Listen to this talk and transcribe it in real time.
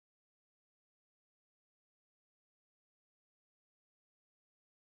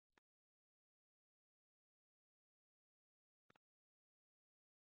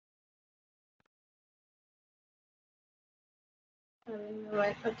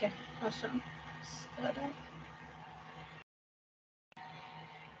Right. Okay. Awesome. Start up.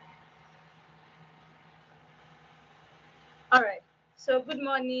 All right. So good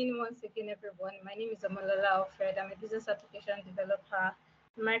morning once again, everyone. My name is Amalola Alfred. I'm a business application developer,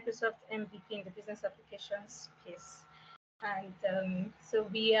 Microsoft MVP in the business application space. And so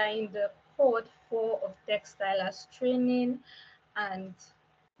we are in the cohort 4 of Textilers training. And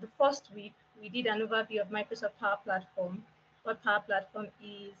the first week, we did an overview of Microsoft Power Platform, what Power Platform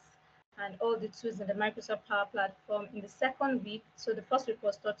is, and all the tools in the Microsoft Power Platform. In the second week, so the first week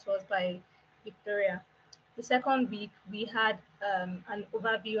was taught to us by Victoria. The second week, we had an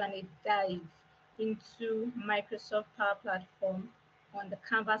overview and a dive into Microsoft Power Platform on the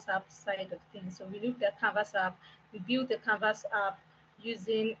Canvas app side of things. So we looked at Canvas app, we built the Canvas app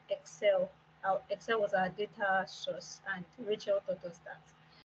using Excel. Excel was our data source, and Rachel taught us that.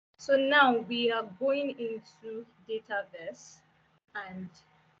 So now we are going into Dataverse, and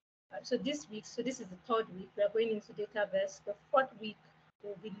so this week, so this is the third week, we are going into Dataverse. The fourth week,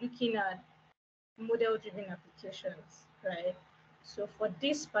 we'll be looking at model-driven applications, right? So for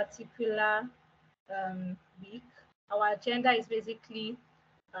this particular week, our agenda is basically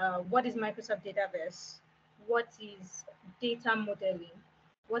what is Microsoft Dataverse, what is data modeling,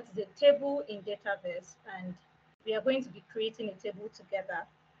 what is a table in Dataverse, and we are going to be creating a table together,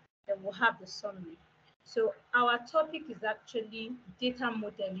 and we'll have the summary. So our topic is actually data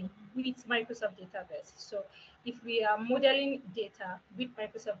modeling with Microsoft Dataverse. So if we are modeling data with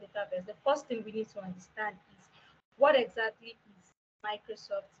Microsoft Dataverse, the first thing we need to understand is what exactly is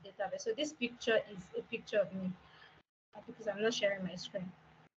Microsoft Dataverse. So this picture is a picture of me because I'm not sharing my screen.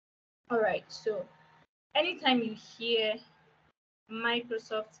 All right, so anytime you hear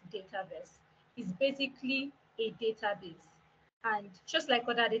Microsoft Dataverse, it's basically a database. And just like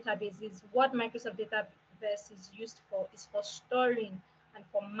other databases, what Microsoft Dataverse is used for is for storing and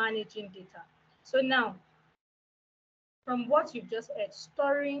for managing data. So now, from what you've just heard,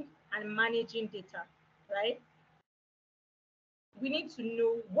 storing and managing data, right? We need to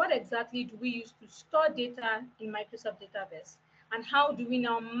know what exactly do we use to store data in Microsoft Dataverse, and how do we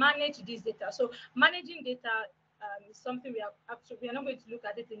now manage this data. So managing data is something we are not going to look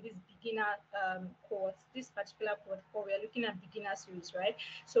at it in this beginner course, this particular course, for we are looking at beginner series, right?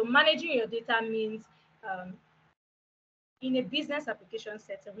 So managing your data means um, in a business application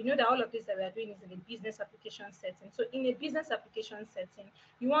setting, we know that all of this that we are doing is in a business application setting. So in a business application setting,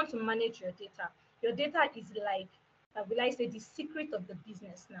 you want to manage your data. Your data is like, will I say, the secret of the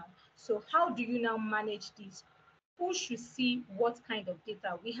business now. So how do you now manage this? Who should see what kind of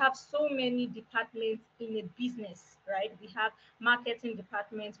data? We have so many departments in a business, right? We have marketing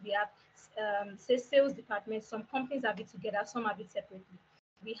departments, we have say sales departments. Some companies have it together, some have it separately.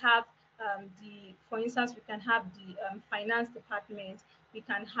 We have for instance, we can have the finance department, we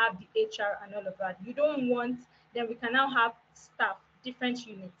can have the HR and all of that. You don't want, then we can now have staff, different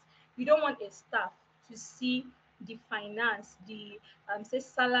units. You don't want a staff to see the finance, the say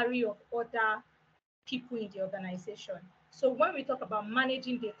salary of other people in the organization. So when we talk about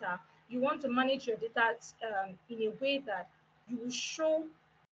managing data, you want to manage your data in a way that you will show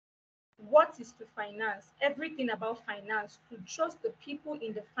what is to finance, everything about finance to just the people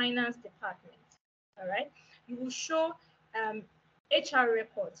in the finance department. All right. You will show HR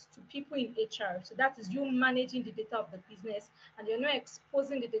records to people in HR. So that is you managing the data of the business, and you're not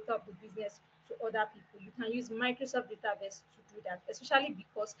exposing the data of the business to other people. You can use Microsoft Database to do that, especially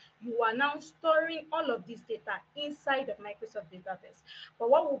because you are now storing all of this data inside of Microsoft Database. But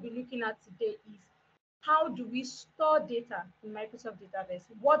what we'll be looking at today is how do we store data in Microsoft Database?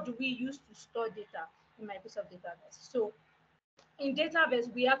 What do we use to store data in Microsoft Database? So in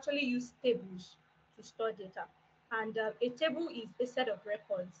Database, we actually use tables to store data. And a table is a set of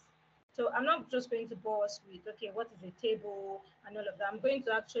records. So I'm not just going to bore us with, okay, what is a table and all of that. I'm going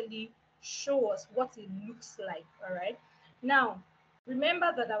to actually show us what it looks like, all right? Now,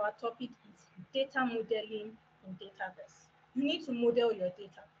 remember that our topic is data modeling in Database. You need to model your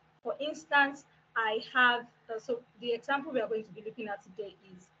data. For instance, I have, so the example we are going to be looking at today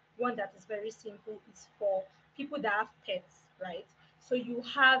is one that is very simple. It's for people that have pets, right? So you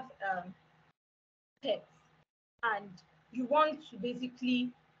have pets, and you want to basically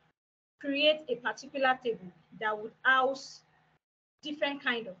create a particular table that would house different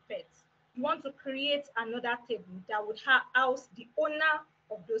kind of pets. You want to create another table that would house the owner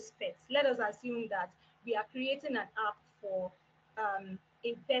of those pets. Let us assume that we are creating an app for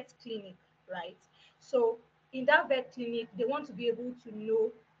a vet clinic, right? So in that vet clinic, they want to be able to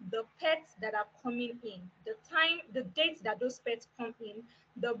know the pets that are coming in, the time, the date that those pets come in,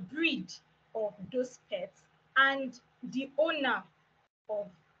 the breed of those pets, and the owner of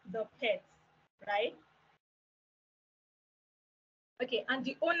the pets, right? Okay, and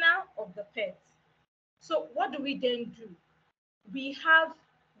the owner of the pet. So what do we then do? We have,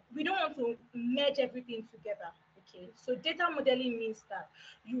 we don't want to merge everything together. Okay, so data modeling means that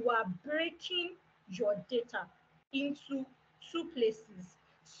you are breaking your data into two places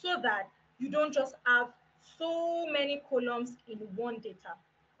so that you don't just have so many columns in one data.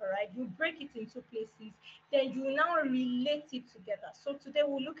 All right, you break it into places, then you now relate it together. So today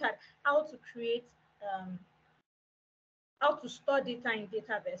we'll look at how to create how to store data in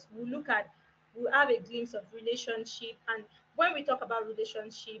database. We'll have a glimpse of relationship, and when we talk about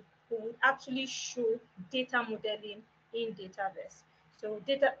relationship, we would actually show data modeling in database. So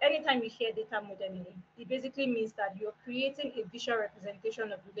data, anytime you hear data modeling, it basically means that you're creating a visual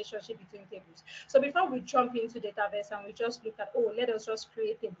representation of relationship between tables. So before we jump into database and we just look at, oh, let us just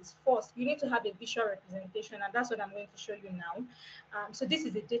create tables first, you need to have a visual representation, and that's what I'm going to show you now. So this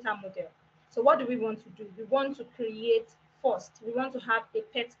is a data model. So what do we want to do? We want to create first, we want to have a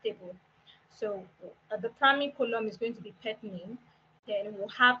pet table. So the primary column is going to be pet name. Then we'll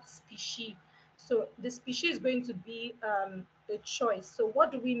have species. So the species is going to be a choice. So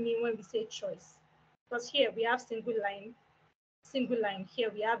what do we mean when we say choice? Because here we have single line, single line.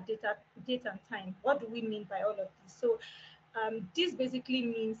 Here we have date and time. What do we mean by all of this? So this basically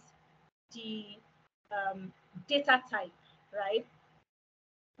means the data type, right?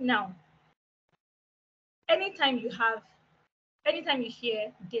 Now, anytime you have anytime you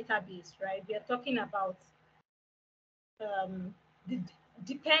hear database, right, we are talking about the,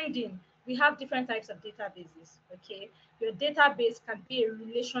 depending, we have different types of databases. Okay, your database can be a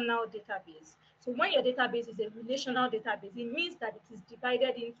relational database. So when your database is a relational database, it means that it is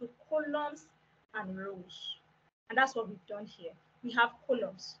divided into columns and rows, and that's what we've done here. We have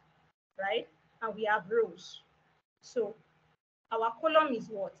columns, right, and we have rows. So our column is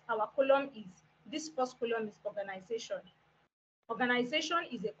what? Our column is, this first column is organization. Organization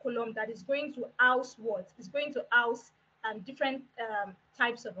is a column that is going to house what? It's going to house different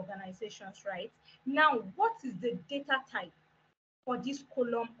types of organizations, right? Now, what is the data type for this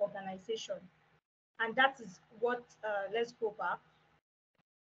column organization? And that is what, let's go back.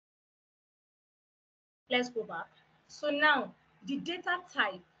 Let's go back. So now, the data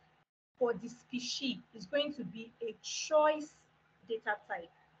type for the species is going to be a choice data type.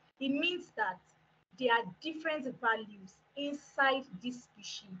 It means that there are different values inside this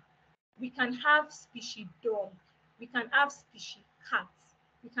species. We can have species dog, we can have species cat,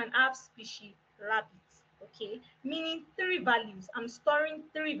 we can have species rabbit. Okay, meaning three values. I'm storing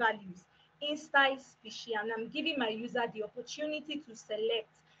three values inside species, and I'm giving my user the opportunity to select,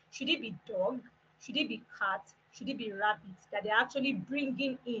 should it be dog, should it be cat, should it be rabbit, that they're actually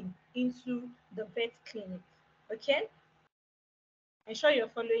bringing in into the vet clinic. Okay, I'm sure you're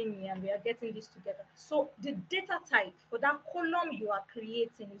following me and we are getting this together. So the data type for that column you are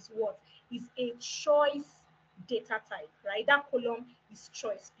creating is what? Is a choice data type, right? That column is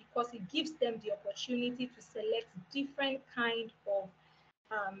choice because it gives them the opportunity to select different kind of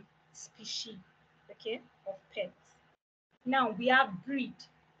species, okay, of pets. Now we have breed.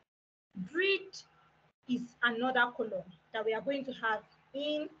 Breed is another column that we are going to have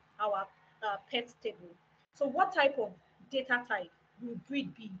in our pet table. So what type of data type will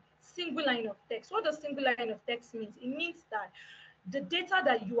breed be? Single line of text. What does single line of text mean? It means that the data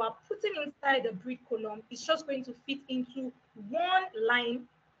that you are putting inside the breed column is just going to fit into one line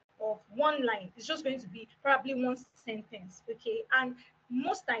of one line. It's just going to be probably one sentence, okay? And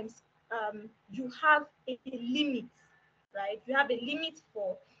most times you have a limit, right? You have a limit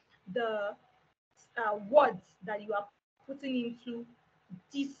for the words that you are putting into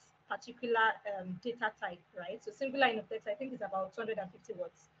this particular data type, right? So single line of text, I think, is about 250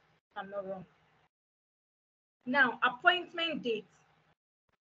 words, if I'm not wrong. Now, appointment date,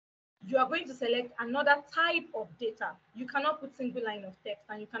 you are going to select another type of data. You cannot put single line of text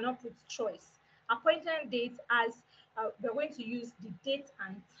and you cannot put choice. Appointment date, as we're going to use the date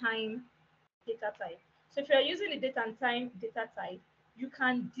and time data type. So if you're using the date and time data type, you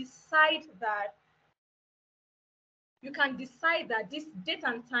can decide that this date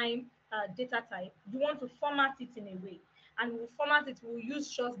and time data type, you want to format it in a way, and we'll format it, we'll use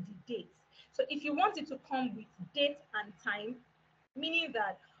just the date. So if you want it to come with date and time, meaning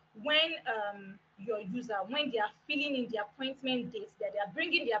that when your user, when they are filling in the appointment dates, that they are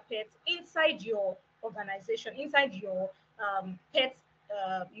bringing their pets inside your organization, inside your pet,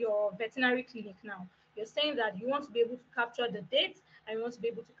 your veterinary clinic. Now you're saying that you want to be able to capture the date and you want to be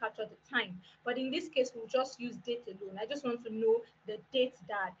able to capture the time, but in this case we'll just use date alone. I just want to know the date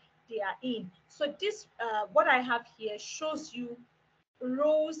that they are in. So this what I have here shows you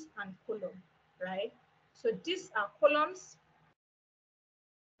rows and column, right? So these are columns.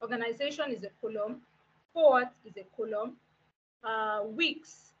 Organization is a column. Forward is a column.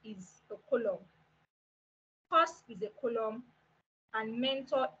 Weeks is a column. Course is a column. And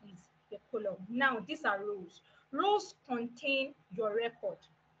mentor is a column. Now, these are rows. Rows contain your record,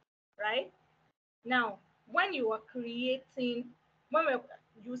 right? Now, when you are creating,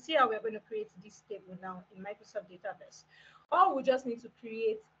 you see how we're going to create this table now in Microsoft Database. All we just need to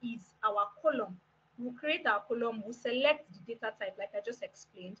create is our column. We'll create our column, we'll select the data type like I just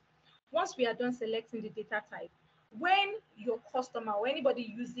explained. Once we are done selecting the data type, when your customer or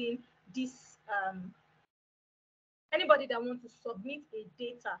anybody using this, anybody that wants to submit a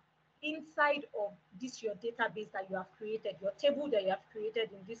data inside of this your database that you have created, your table that you have created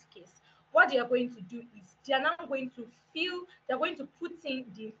in this case, what they are going to do is they are now going to they're going to put in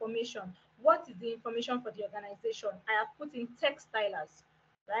the information. What is the information for the organization? I have put in textilers,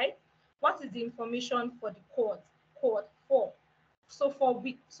 right? What is the information for the code 4? So for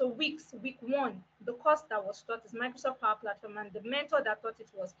weeks, week 1, the course that was taught is Microsoft Power Platform, and the mentor that taught it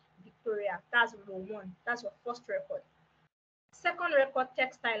was Victoria. That's row 1. That's your first record. Second record,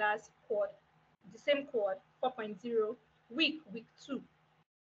 textilers code, the same code, 4.0. Week 2.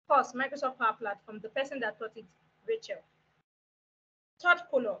 Course, Microsoft Power Platform, the person that taught it, Rachel. Third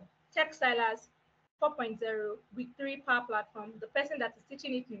column, textilers 4.0, week 3 Power Platform, the person that is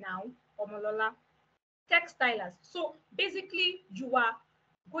teaching it now, Omolola. Textilers. So basically, you are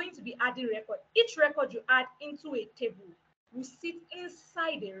going to be adding record. Each record you add into a table will sit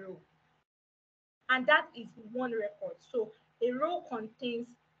inside a row. And that is one record. So a row contains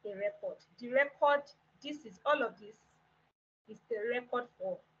a record. The record, this is all of this is the record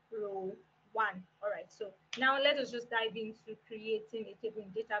for row 1. All right, so now let us just dive into creating a table in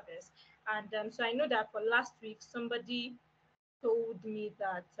database. And so I know that for last week, somebody told me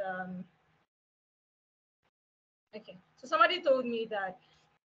that, so somebody told me that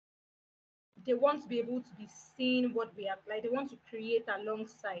they want to be able to be seeing what we have, like they want to create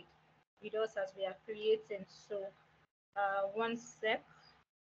alongside with us as we are creating. So one sec.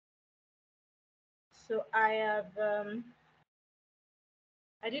 So I have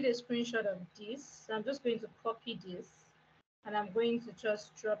I did a screenshot of this. So I'm just going to copy this and I'm going to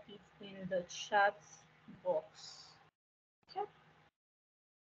just drop it in the chat box. Okay.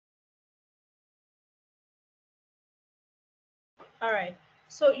 All right.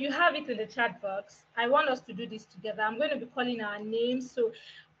 So you have it in the chat box. I want us to do this together. I'm going to be calling our names. So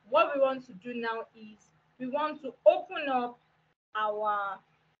what we want to do now is we want to open up our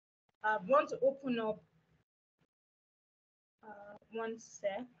one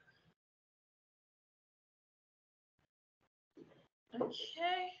sec.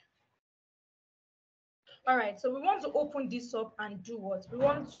 Okay. All right, so we want to open this up and do what? We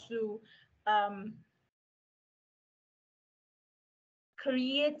want to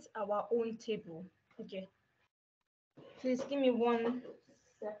create our own table. Okay. Please give me 1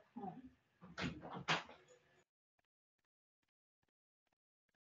 second.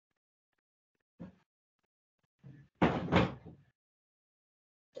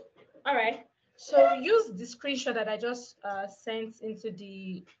 All right. So use the screenshot that I just sent into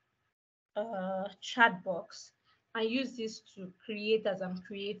the chat box and use this to create as I'm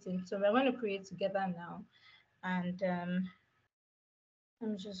creating. So we're going to create together now. And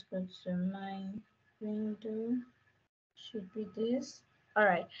let me just go to my window. Should be this. All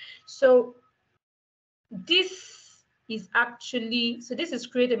right. So this is actually, so this is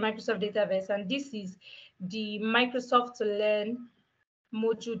create a Microsoft database, and this is the Microsoft to Learn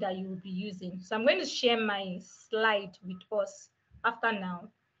module that you will be using. So I'm going to share my slide with us after now,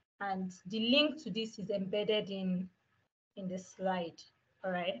 and the link to this is embedded in the slide.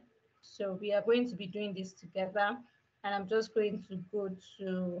 All right. So we are going to be doing this together, and I'm just going to go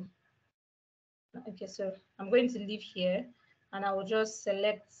to, okay, so I'm going to leave here and I will just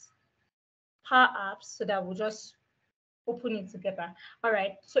select Power Apps so that we'll just open it together. All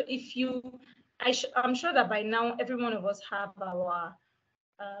right. So if you, I'm sure that by now every one of us have our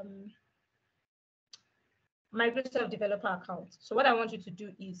Microsoft developer account. So what I want you to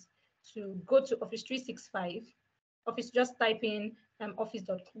do is to go to Office 365, Office, just type in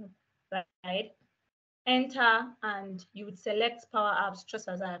office.com, right? Enter and you would select Power Apps just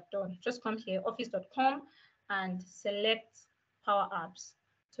as I have done. Just come here, office.com, and select Power Apps.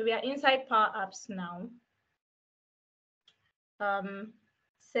 So we are inside Power Apps now.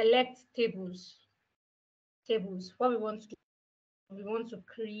 Select tables. What we want to do, we want to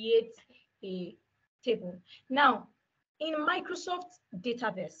create a table. Now, in Microsoft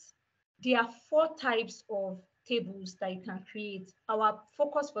Database, there are 4 types of tables that you can create. Our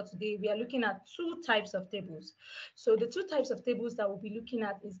focus for today, we are looking at 2 types of tables. So the 2 types of tables that we'll be looking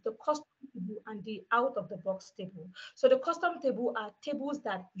at is the custom table and the out of the box table. So the custom table are tables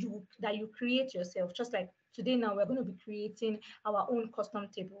that you create yourself. Just like today now, we're going to be creating our own custom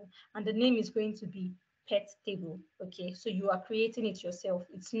table, and the name is going to be pet table. Okay, so you are creating it yourself.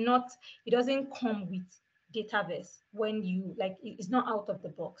 It doesn't come with Dataverse when you it's not out of the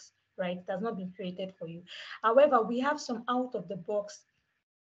box, right? It has not been created for you. However, we have some out of the box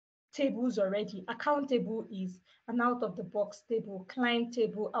tables already. Account table is an out of the box table, client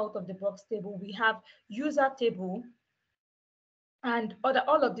table, out of the box table. We have user table, and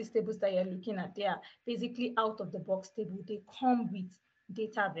all of these tables that you're looking at, they are basically out of the box table. They come with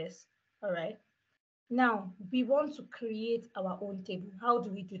Dataverse. All right. Now we want to create our own table. How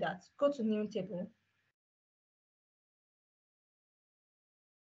do we do that? Go to new table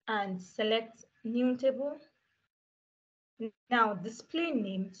and select new table. Now display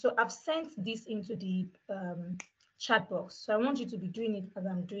name. So I've sent this into the chat box. So I want you to be doing it as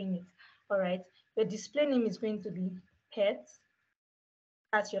I'm doing it. All right. The display name is going to be pet.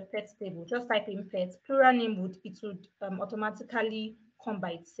 As your pet table. Just type in pet. Plural name would automatically come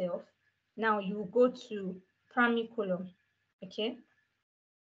by itself. Now you go to primary column. Okay.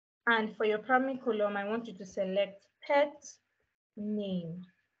 And for your primary column, I want you to select pet name.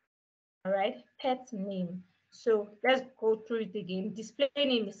 All right, pet name. So let's go through it again. Display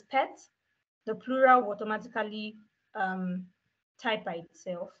name is pet. The plural will automatically type by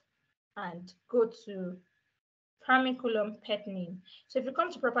itself, and go to primary column pet name. So if you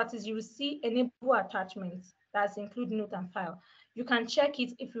come to properties, you will see enable attachments. That's include note and file. You can check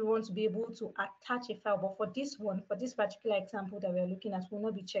it if you want to be able to attach a file, but for this particular example that we're looking at, we'll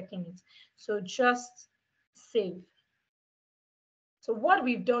not be checking it. So just save. So what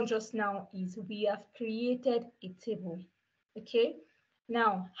we've done just now is we have created a table. Okay.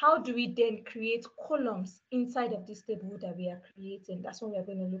 Now, how do we then create columns inside of this table that we are creating? That's what we're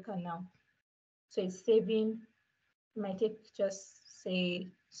going to look at now. So it's saving. It might take just say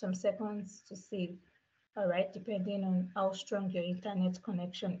some seconds to save. All right, depending on how strong your internet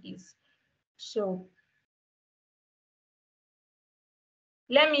connection is. So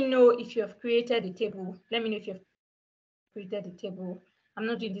let me know if you have created a table. Let me know if you've created a table. I'm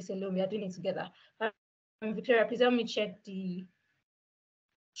not doing this alone. We are doing it together. Victoria, please help me check the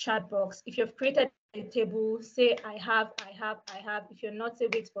chat box. If you've created a table, say I have. If you're not, say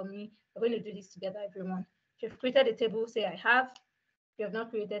wait for me. We're going to do this together, everyone. If you've created a table, say I have. If you have not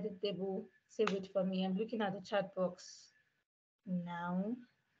created a table, say wait for me. I'm looking at the chat box now.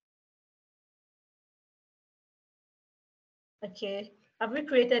 Okay. Have we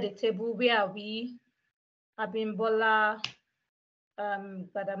created a table? Where are we? Abimbola,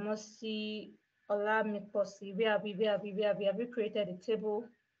 Badamosi, Olamikosi. Where are we? Have we created a table?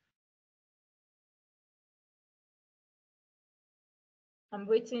 I'm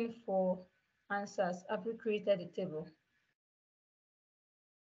waiting for answers. Have we created a table?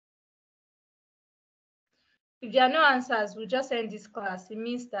 If there are no answers, we'll just end this class. It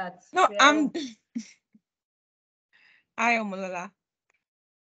means that No, Hi, Omolola.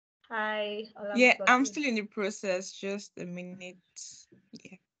 Hi, yeah, I'm still in the process. Just a minute.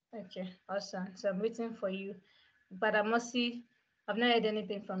 Yeah. Okay, awesome. So I'm waiting for you. But Amosi, I've not heard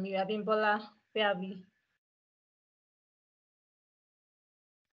anything from you. Abimbola, where are we?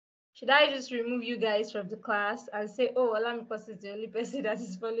 Should I just remove you guys from the class and say, oh, Olamikos is the only person that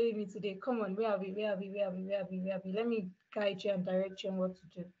is following me today? Come on, where are we? Let me guide you and direct you on what to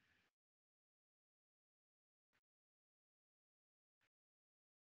do.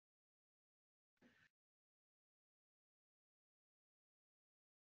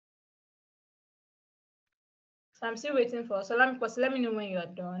 So I'm still waiting for Olamikos. Let me know when you are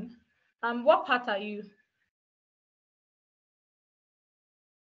done. What part are you?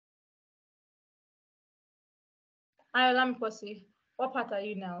 Hi, Olamikosi. What part are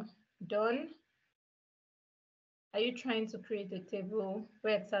you now? Done? Are you trying to create a table?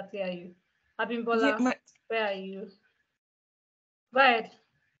 Where exactly are you? Abimbola, Yeah, where are you? Go ahead.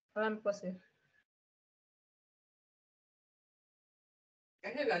 Olamikosi.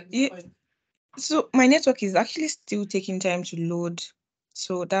 Yeah. So my network is actually still taking time to load.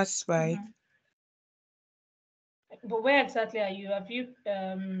 So that's why. But where exactly are you? Have you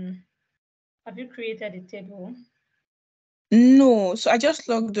created a table? No, so I just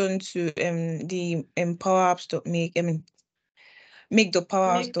logged on to the powerapps.make,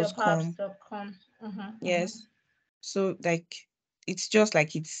 makethepowerapps.com. Yes. So like it's just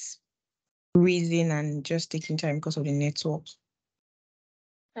like it's freezing and just taking time because of the network.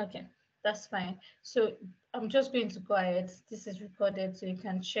 Okay. That's fine. So I'm just going to go ahead. This is recorded, so you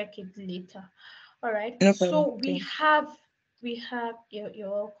can check it later. All right. No So problem. we Thanks. have you're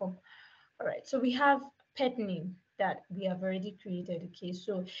welcome. All right. So we have pet name that we have already created. Okay.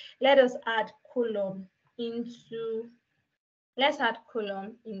 So let us add column into let's add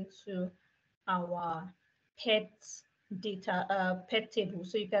column into our pet data pet table.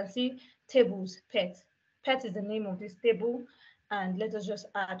 So you can see tables pet. Pet is the name of this table, and let us just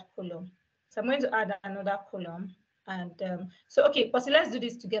add column. So I'm going to add another column. And so okay, but so let's do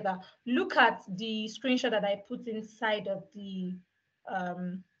this together. Look at the screenshot that I put inside of the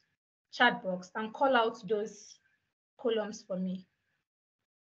chat box and call out those columns for me.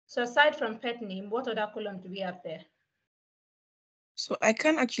 So aside from pet name, what other column do we have there? So I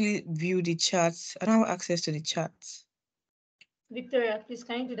can't actually view the charts. I don't have access to the charts. Victoria, please,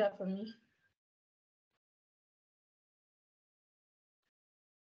 can you do that for me?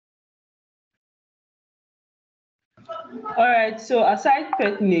 All right, so aside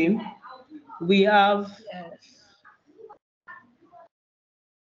pet name, we have Yes.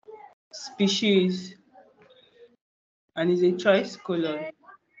 species and is a choice column.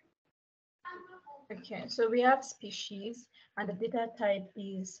 Okay, so we have species and the data type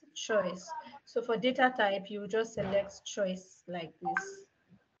is choice. So for data type, you just select choice like this.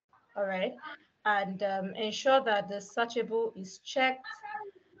 All right. And ensure that the searchable is checked.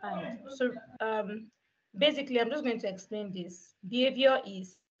 And so basically, I'm just going to explain this. Behavior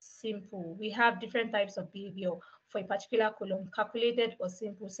is simple. We have different types of behavior for a particular column, calculated or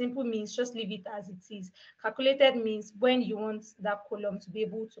simple. Simple means just leave it as it is. Calculated means when you want that column to be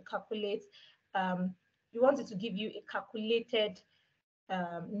able to calculate, you want it to give you a calculated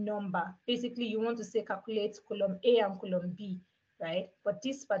number. Basically, you want to say calculate column A and column B, right? But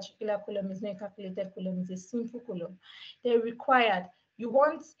this particular column is not a calculated column, it's a simple column. They're required. You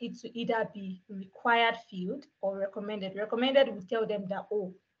want it to either be required field or recommended. Recommended will tell them that,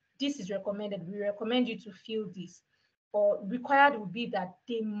 oh, this is recommended. We recommend you to fill this. Or required would be that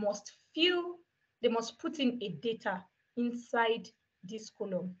they must put in a data inside this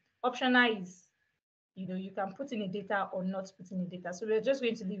column. Optional is you can put in a data or not put in a data. So we're just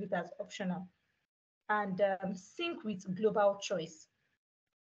going to leave it as optional. And sync with global choice.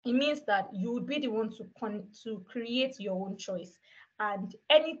 It means that you would be the one to create your own choice. And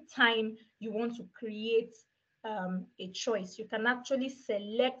anytime you want to create a choice, you can actually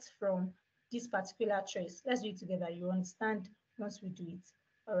select from this particular choice. Let's do it together. You understand once we do it.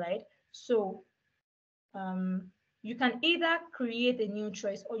 All right. So you can either create a new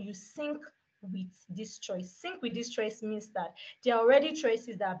choice or you sync with this choice. Sync with this choice means that there are already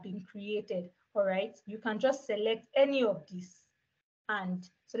choices that have been created. All right. You can just select any of these. And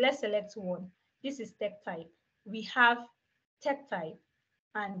so let's select one. This is tech type. We have tech type.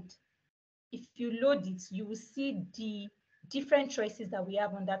 And if you load it, you will see the different choices that we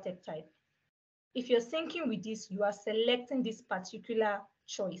have on that tech type. If you're syncing with this, you are selecting this particular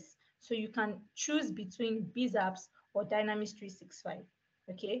choice. So you can choose between BizApps or Dynamics 365.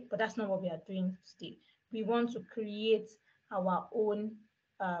 Okay, but that's not what we are doing today. We want to create our own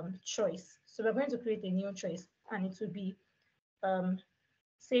choice. So we're going to create a new choice, and it will be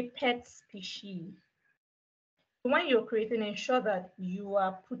say pet species. When you're creating, ensure that you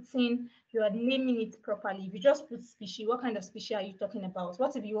are naming it properly. If you just put species, what kind of species are you talking about?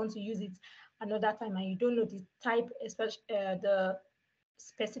 What if you want to use it another time and you don't know the type, especially the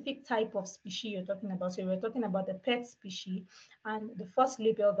specific type of species you're talking about? So we're talking about the pet species, and the first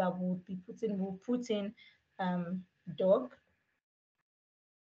label that we'll put in dog.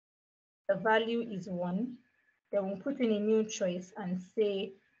 The value is 1. Then we'll put in a new choice and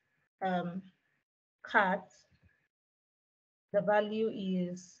say cat. The value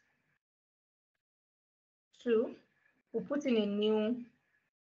is 2. We'll put in a new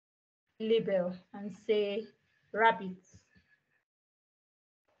label and say rabbit,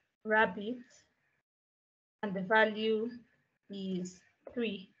 and the value is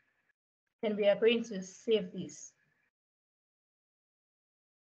 3. Then we are going to save this.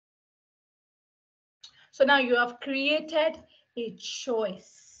 So now you have created a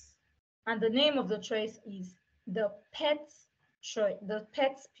choice, and the name of the choice is the pet choice, the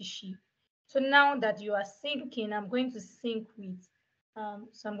pet species. So now that you are syncing, I'm going to sync with,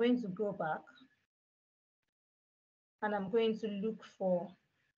 so I'm going to go back and I'm going to look for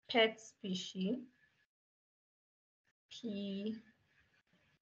pet species, P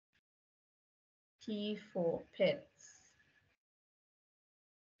for pets.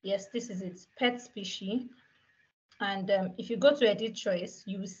 Yes, this is it, pet species. And if you go to edit choice,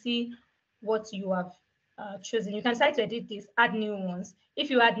 you will see what you have chosen. You can decide to edit this, add new ones. If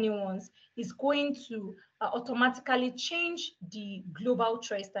you add new ones, it's going to automatically change the global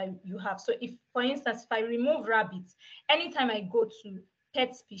choice that you have. So if, for instance, if I remove rabbits, anytime I go to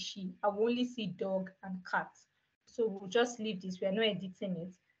pet species, I will only see dog and cat. So we'll just leave this. We are not editing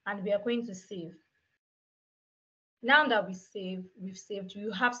it, and we are going to save. Now that we've saved,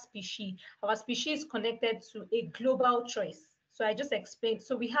 you have species. Our species is connected to a global choice. So I just explained.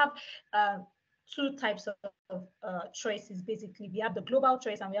 So we have two types of choices, basically. We have the global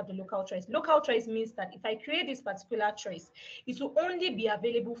choice and we have the local choice. Local choice means that if I create this particular choice, it will only be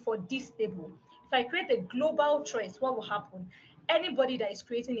available for this table. If I create a global choice, what will happen? Anybody that is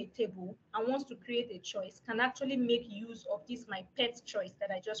creating a table and wants to create a choice can actually make use of this my pet choice that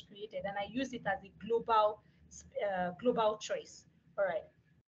I just created, and I use it as a global choice. All right.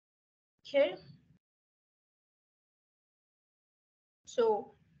 Okay.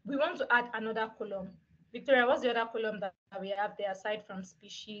 So we want to add another column. Victoria, what's the other column that we have there aside from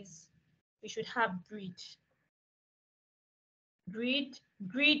species? We should have breed. Breed,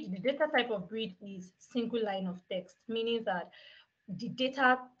 the data type of breed is single line of text, meaning that the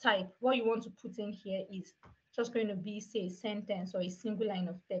data type, what you want to put in here is just going to be, say, a sentence or a single line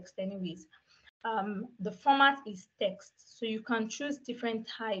of text anyways. The format is text, so you can choose different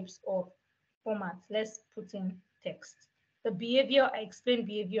types of formats. Let's put in text. The behavior, I explained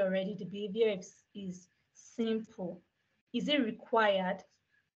behavior already. The behavior is simple. Is it required?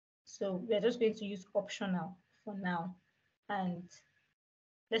 So we're just going to use optional for now. And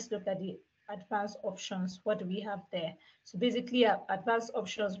let's look at the advanced options. What do we have there? So basically, advanced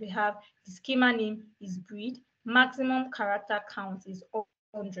options, we have the schema name is breed, maximum character count is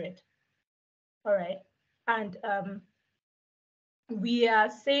 100. All right. And we are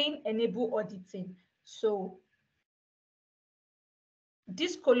saying enable auditing. So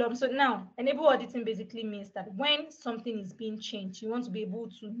this column, so now enable auditing basically means that when something is being changed, you want to be able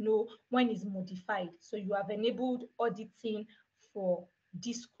to know when it's modified. So you have enabled auditing for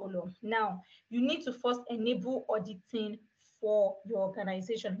this column. Now you need to first enable auditing for your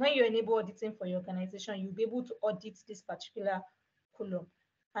organization. When you enable auditing for your organization, you'll be able to audit this particular column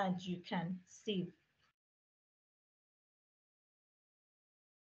and you can save.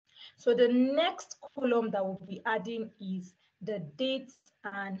 So the next column that we'll be adding is the date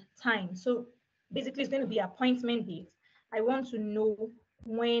and time. So basically, it's going to be appointment date. I want to know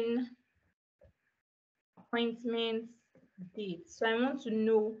when appointment date. So I want to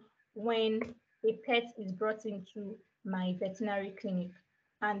know when a pet is brought into my veterinary clinic.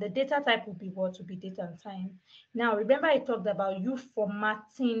 And the data type will be what? Will be date and time. Now, remember I talked about you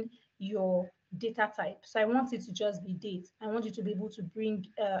formatting your data type. So I want it to just be date. I want you to be able to bring,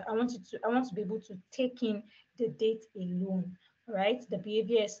 I want to be able to take in the date alone. All right. The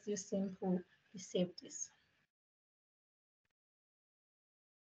behavior is still simple. You save this.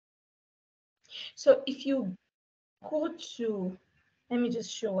 So if you go to, let me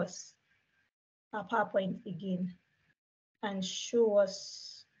just show us our PowerPoint again and show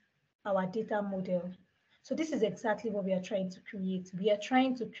us our data model. So this is exactly what we are trying to create. We are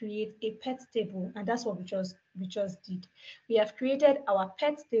trying to create a pet table, and that's what we just did. We have created our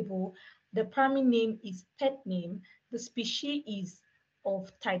pet table. The primary name is pet name. The species is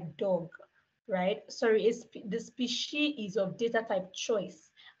of type dog, right? Sorry, the species is of data type choice.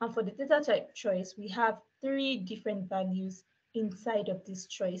 And for the data type choice, we have 3 different values inside of this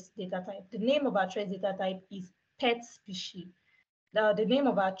choice data type. The name of our choice data type is pet species. The name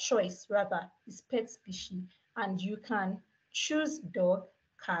of our choice rather is pet species, and you can choose dog,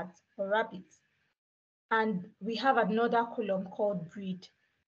 cat, or rabbit. And we have another column called breed.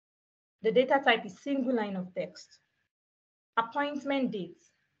 The data type is single line of text. Appointment date,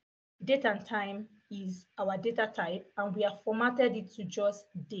 date and time is our data type, and we have formatted it to just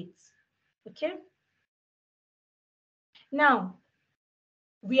date. Okay. Now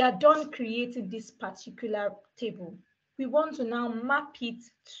we are done creating this particular table. We want to now map it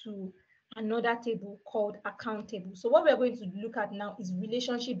to another table called account table. So what we're going to look at now is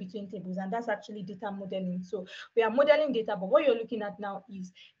relationship between tables, and that's actually data modeling. So we are modeling data, but what you're looking at now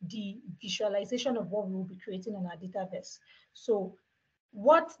is the visualization of what we will be creating in our database. So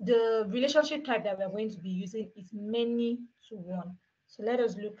what the relationship type that we're going to be using is many to one. So let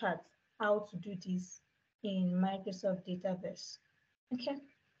us look at how to do this in Microsoft Database. Okay.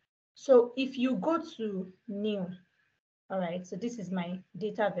 So if you go to new, all right, so this is my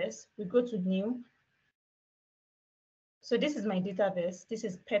database. We go to new. So this is my database. This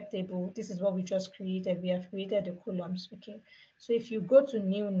is pet table. This is what we just created. We have created the columns. Okay. So if you go to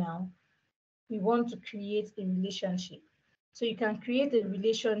new now, we want to create a relationship. So you can create a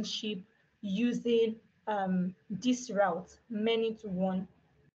relationship using this route, many-to-one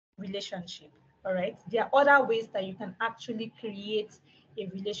relationship. All right. There are other ways that you can actually create a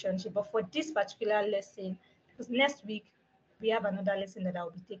relationship, but for this particular lesson, because next week we have another lesson that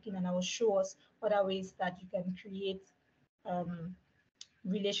I'll be taking, and I will show us other ways that you can create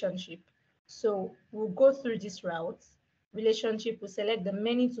relationship. So we'll go through this route. Relationship, we'll select the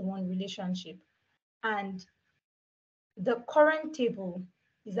many-to-one relationship, and the current table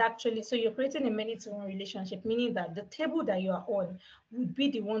is actually, so you're creating a many-to-one relationship, meaning that the table that you are on would be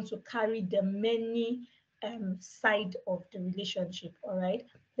the one to carry the many side of the relationship. All right.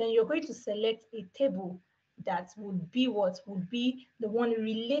 Then you're going to select a table that would be what would be the one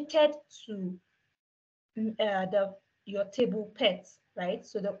related to your table pets, right?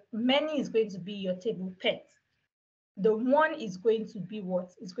 So the many is going to be your table pet. The one is going to be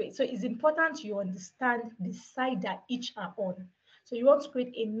what is great. So it's important you understand the side that each are on. So you want to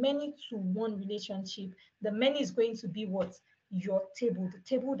create a many-to-one relationship. The many is going to be what? Your table, the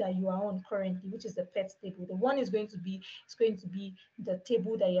table that you are on currently, which is the pet table. The one is going to be the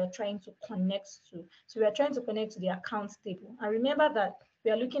table that you're trying to connect to. So we are trying to connect to the account table. And remember that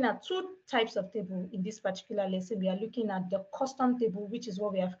we are looking at two types of table in this particular lesson. We are looking at the custom table, which is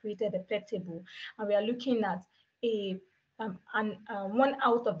what we have created, the pet table, and we are looking at one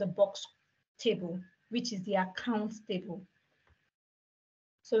out of the box table, which is the account table.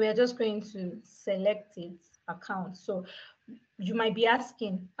 So we are just going to select it, account. So you might be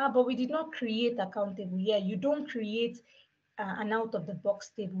asking, but we did not create account table. Yeah, you don't create an out of the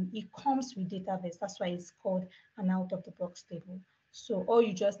box table. It comes with Dataverse. That's why it's called an out of the box table. So all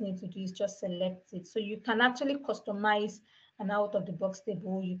you just need to do is just select it. So you can actually customize an out of the box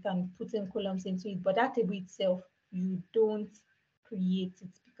table. You can put in columns into it, but that table itself, you don't create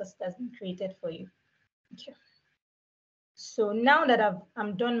it because it has been created for you. Okay. So now that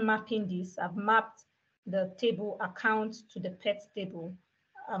I'm done mapping this, I've mapped the table account to the pet table.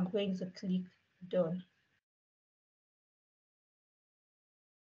 I'm going to click done.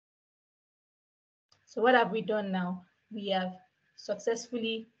 So what have we done now? We have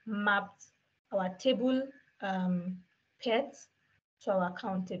successfully mapped our table pets to our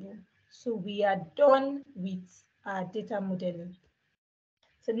account table. So we are done with our data modeling.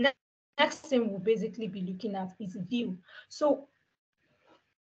 So next thing we'll basically be looking at is view. So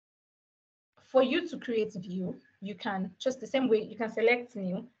for you to create view, you can just the same way, you can select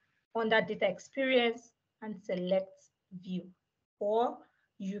new under data experience and select view, or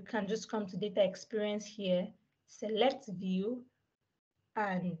you can just come to data experience here, select view,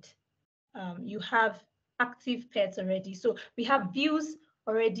 and you have active pets already. So we have views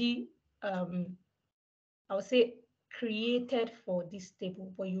already, I would say created for this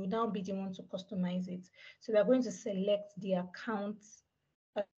table, but you now be the one to customize it. So we are going to select the accounts,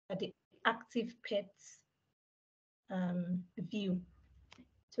 the active pets view.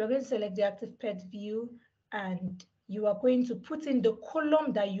 So we're going to select the active pet view, and you are going to put in the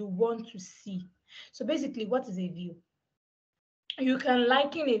column that you want to see. So basically, what is a view? You can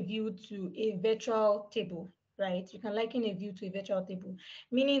liken a view to a virtual table, right? You can liken a view to a virtual table,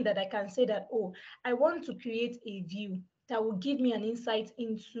 meaning that I can say that, oh, I want to create a view that will give me an insight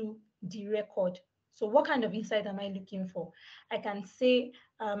into the record. So what kind of insight am I looking for? I can say,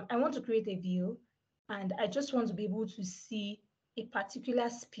 I want to create a view, and I just want to be able to see a particular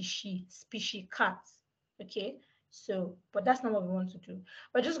species cat, okay? So, but that's not what we want to do.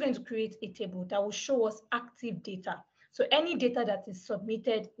 We're just going to create a table that will show us active data. So any data that is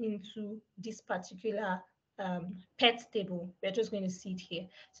submitted into this particular pet table, we're just going to see it here.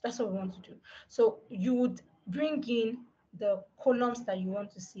 So that's what we want to do. So you would bring in the columns that you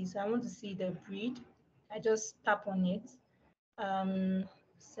want to see. So I want to see the breed. I just tap on it.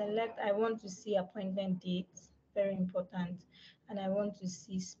 Select, I want to see appointment date, very important. And I want to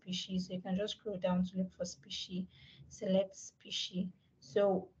see species. So you can just scroll down to look for species, select species.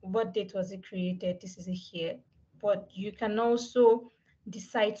 So what date was it created? This is it here. But you can also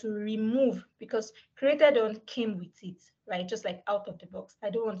decide to remove, because created on came with it, right? Just like out of the box.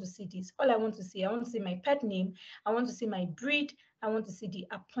 I don't want to see this. All I want to see my pet name. I want to see my breed. I want to see the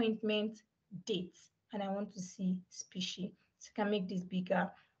appointment date, and I want to see species. So you can make this bigger,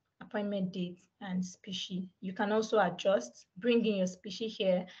 appointment date and species. You can also adjust, bring in your species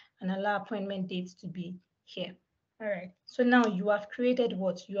here and allow appointment dates to be here. All right. So now you have created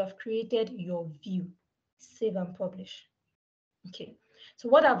what? You have created your view. Save and publish. Okay. So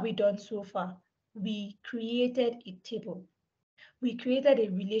what have we done so far? We created a table. We created a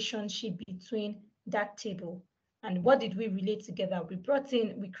relationship between that table. And what did we relate together? We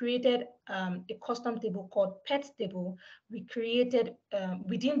created a custom table called pet table. We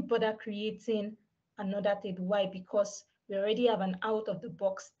didn't bother creating another table. Why? Because we already have an out of the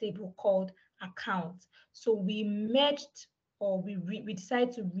box table called account. So we merged, or we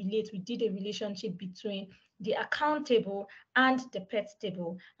decided to relate, we did a relationship between the account table and the pet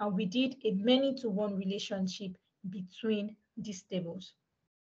table, and we did a many-to-one relationship between these tables.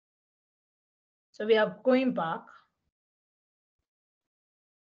 So we are going back,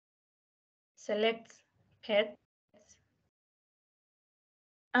 select pet,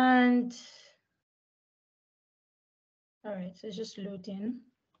 and all right, so it's just loading.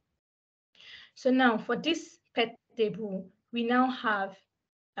 So now for this pet table, we now have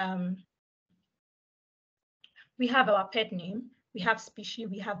our pet name, we have species,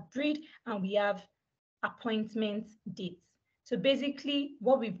 we have breed, and we have appointment dates. So basically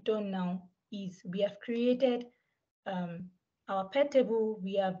what we've done now is we have created our pet table,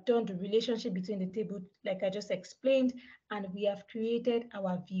 we have done the relationship between the table, like I just explained, and we have created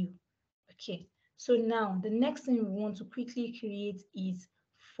our view. Okay, so now the next thing we want to quickly create is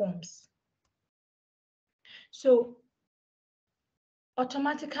forms. So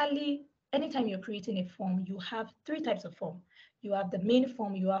automatically, anytime you're creating a form, you have three types of form. You have the main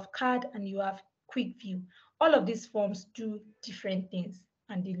form, you have card, and you have quick view. All of these forms do different things,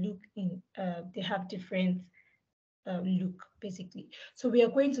 and they have different look, basically. So we are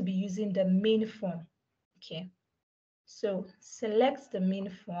going to be using the main form. Okay, so select the main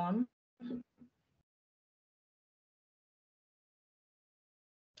form.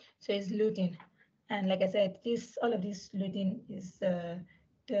 So it's loading, and like I said, all of this loading is the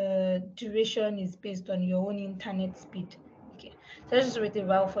duration is based on your own internet speed. Okay, so let's just wait a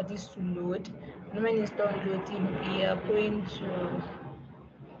while for this to load. And when it's done loading, we are going to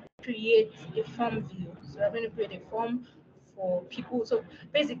create a form view. So we're going to create a form for people. So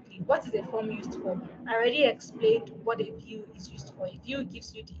basically, what is a form used for? I already explained what a view is used for. A view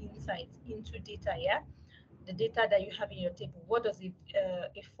gives you the insight into data, yeah? The data that you have in your table. What is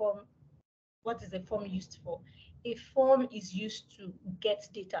a form used for? A form is used to get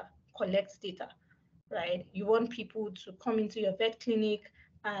data, collect data, right? You want people to come into your vet clinic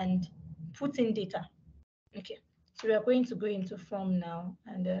and put in data. Okay, so we are going to go into form now,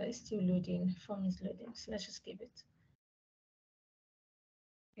 and it's still loading. Form is loading, so let's just give it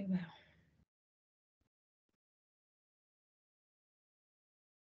a while.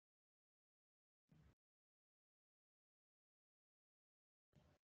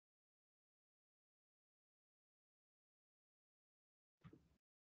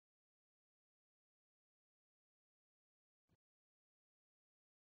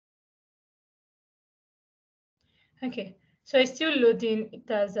 Okay, so it's still loading. It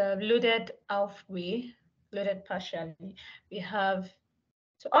has loaded halfway, loaded partially. We have,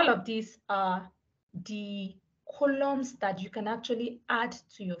 so all of these are the columns that you can actually add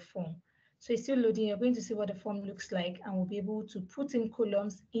to your form. So it's still loading. You're going to see what the form looks like, and we'll be able to put in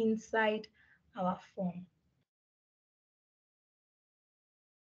columns inside our form.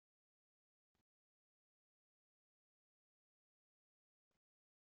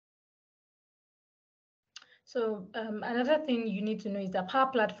 So another thing you need to know is that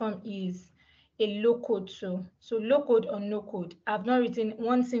Power Platform is a low-code tool. So low-code or no-code. I've not written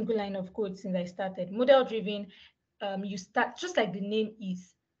one single line of code since I started. Model-driven, you start just like the name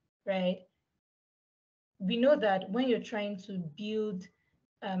is, right? We know that when you're trying to build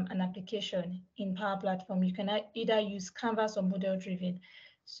an application in Power Platform, you can either use Canvas or model-driven.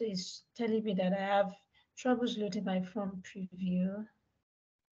 So it's telling me that I have troubles loading my form preview.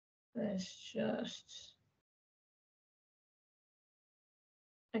 Let's just...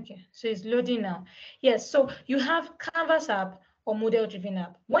 Okay, so it's loading now. Yes, so you have Canvas app or model-driven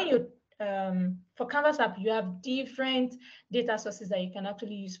app. When you for Canvas app, you have different data sources that you can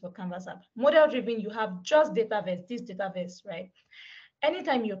actually use for Canvas app. Model-driven, you have just Dataverse, this Dataverse, right?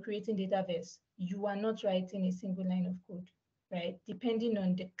 Anytime you're creating Dataverse, you are not writing a single line of code, right? Depending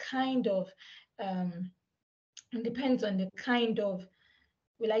on the kind of, it depends on the kind of,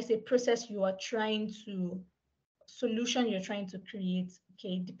 will I say, process you are trying to, solution you're trying to create.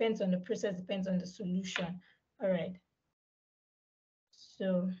 Okay, it depends on the process, depends on the solution. All right.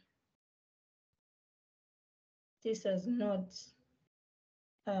 So this is not,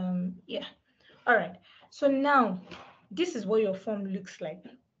 yeah. All right. So now this is what your form looks like.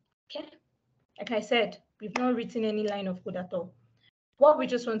 Okay. Like I said, we've not written any line of code at all. What we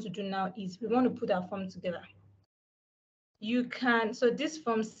just want to do now is we want to put our form together. You can, so this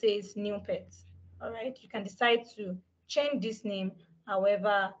form says new pet. All right. You can decide to change this name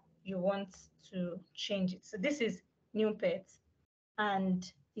however you want to change it. So this is new pet,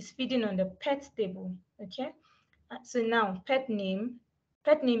 and it's feeding on the pet table. Okay. So now pet name,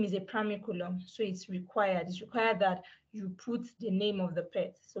 pet name is a primary column, so it's required. It's required that you put the name of the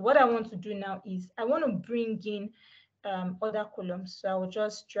pet. So what I want to do now is I want to bring in other columns. So I will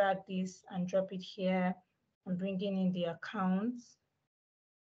just drag this and drop it here. I'm bringing in the accounts.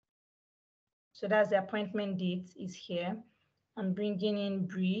 So that's the appointment date is here. I'm bringing in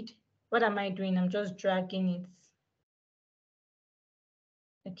breed. What am I doing? I'm just dragging it.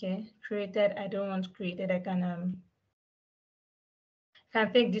 Okay, created. I don't want created. I can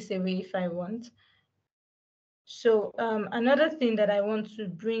take this away if I want. So another thing that I want to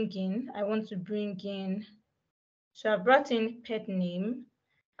bring in, so I brought in pet name.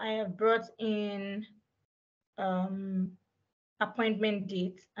 I have brought in appointment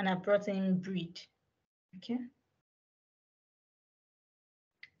date, and I brought in breed. Okay.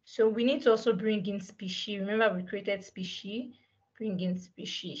 So we need to also bring in species. Remember, we created species. Bring in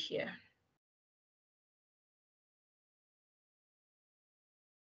species here.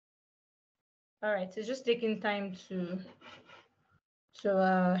 All right, so just taking time to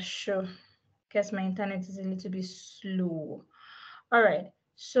show, because my internet is a little bit slow. All right,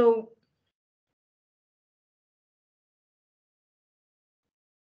 so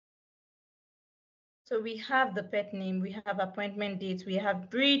we have the pet name, we have appointment dates, we have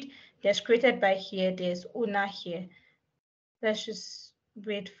breed. There's created by here, there's owner here. Let's just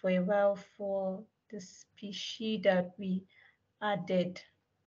wait for a while for the species that we added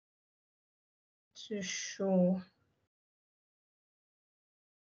to show.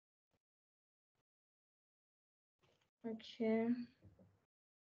 Okay.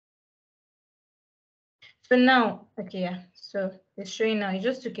 So now, okay, yeah. So it's showing now. It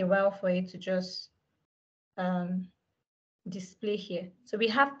just took a while for it to just display here. So we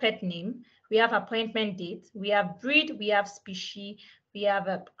have pet name, we have appointment date, we have breed, we have species, we have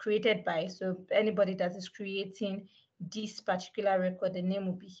created by. So anybody that is creating this particular record, the name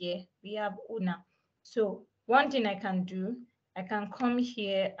will be here. We have owner. So one thing I can do, I can come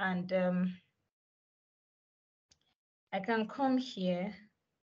here and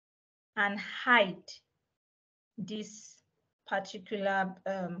hide this particular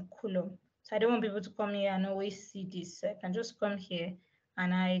column. So I don't want people to come here and always see this. So I can just come here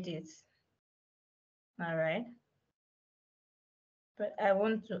and hide it. All right. But I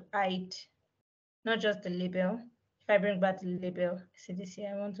want to hide not just the label. If I bring back the label, see this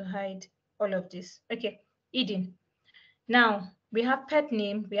here, I want to hide all of this. Okay, Eden. Now we have pet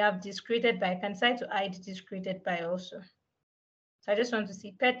name, we have this created by. I can decide to hide this created by also. So I just want to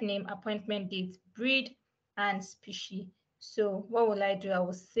see pet name, appointment date, breed, and species. So what will I do? I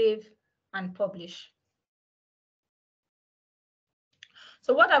will save and publish.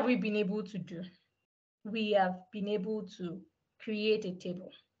 So what have we been able to do? We have been able to create a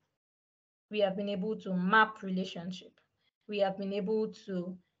table. We have been able to map relationship. We have been able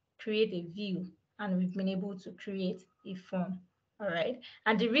to create a view, and we've been able to create a form. All right.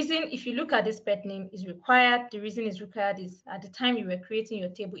 And the reason, if you look at this pet name, is required. The reason is required is at the time you were creating your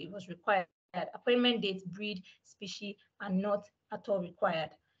table, it was required. Appointment date, breed, species are not at all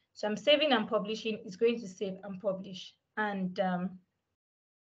required. So I'm saving and publishing. It's going to save and publish. And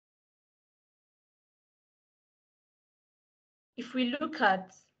if we look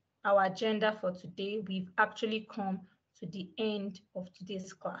at our agenda for today, we've actually come to the end of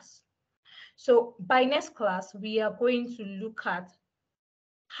today's class. So by next class, we are going to look at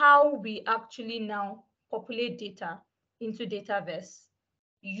how we actually now populate data into Dataverse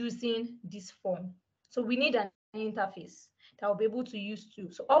using this form. So we need an interface that will be able to use too.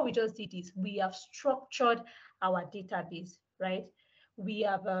 So all we just did is we have structured our database, right? We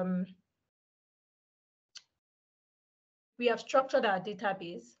have structured our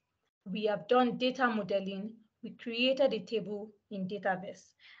database. We have done data modeling. We created a table in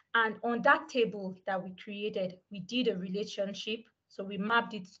Dataverse. And on that table that we created, we did a relationship. So we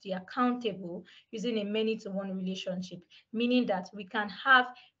mapped it to the account table using a many-to-one relationship, meaning that we can have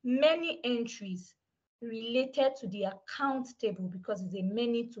many entries related to the account table because it's a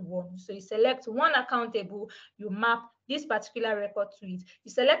many-to-one. So you select one account table, you map this particular record to it.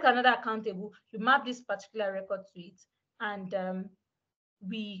 You select another account table, you map this particular record to it. And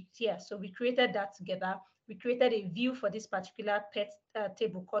so we created that together. We created a view for this particular pet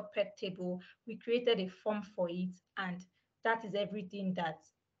table called pet table. We created a form for it, and that is everything that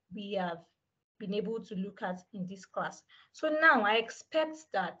we have been able to look at in this class. So now I expect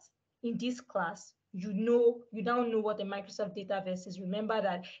that in this class, you now know what a Microsoft Dataverse is. Remember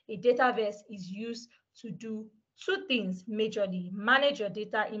that a Dataverse is used to do two things majorly: manage your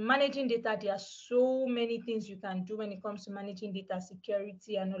data. In managing data, there are so many things you can do when it comes to managing data,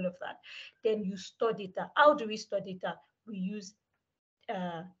 security, and all of that. Then you store data. How do we store data? We use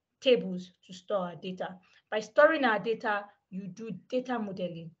tables to store our data. By storing our data, you do data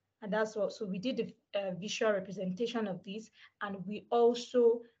modeling. And that's what, so we did a visual representation of this, and we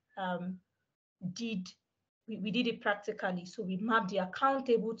also did it practically. So we mapped the account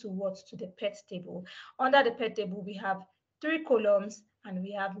table to what? To the pet table. Under the pet table, we have 3 columns and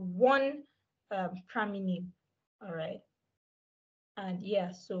we have 1 primary name. All right. And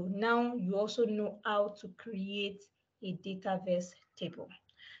yeah, so now you also know how to create a Dataverse table.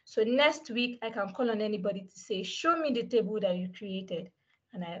 So next week, I can call on anybody to say, show me the table that you created.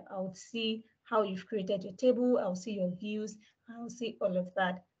 And I'll see how you've created your table. I'll see your views. I'll see all of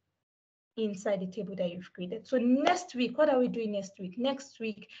that inside the table that you've created. So next week, what are we doing next week? Next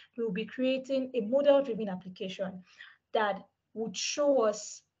week, we'll be creating a model-driven application that would show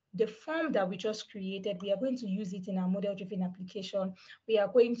us the form that we just created. We are going to use it in our model-driven application. We are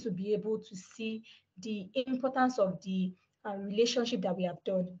going to be able to see the importance of the relationship that we have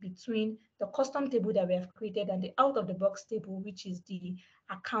done between the custom table that we have created and the out-of-the-box table, which is the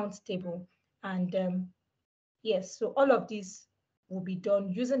account table. And yes, so all of this will be done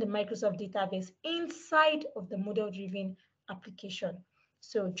using the Microsoft database inside of the model-driven application.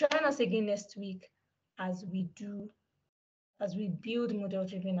 So join us again next week as we build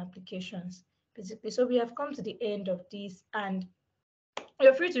model-driven applications, basically. So we have come to the end of this, and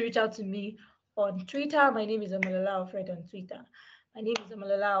you're free to reach out to me on Twitter. My name is Omolola Alfred on Twitter. My name is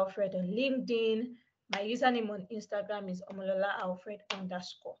Omolola Alfred on LinkedIn. My username on Instagram is Omolola Alfred _.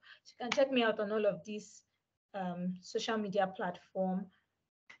 So you can check me out on all of these social media platform,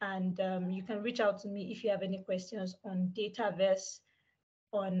 and you can reach out to me if you have any questions on Dataverse,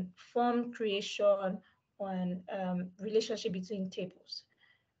 on form creation, on relationship between tables.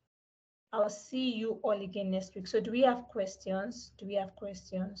 I'll see you all again next week. So do we have questions? Do we have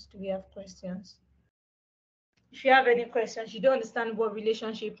questions? Do we have questions? If you have any questions, you don't understand what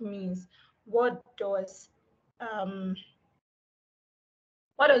relationship means, what does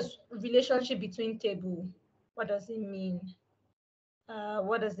relationship between table, what does it mean?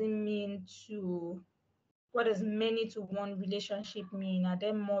 What does it mean to, what does many to one relationship mean? Are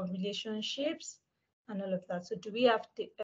there more relationships and all of that? So do we have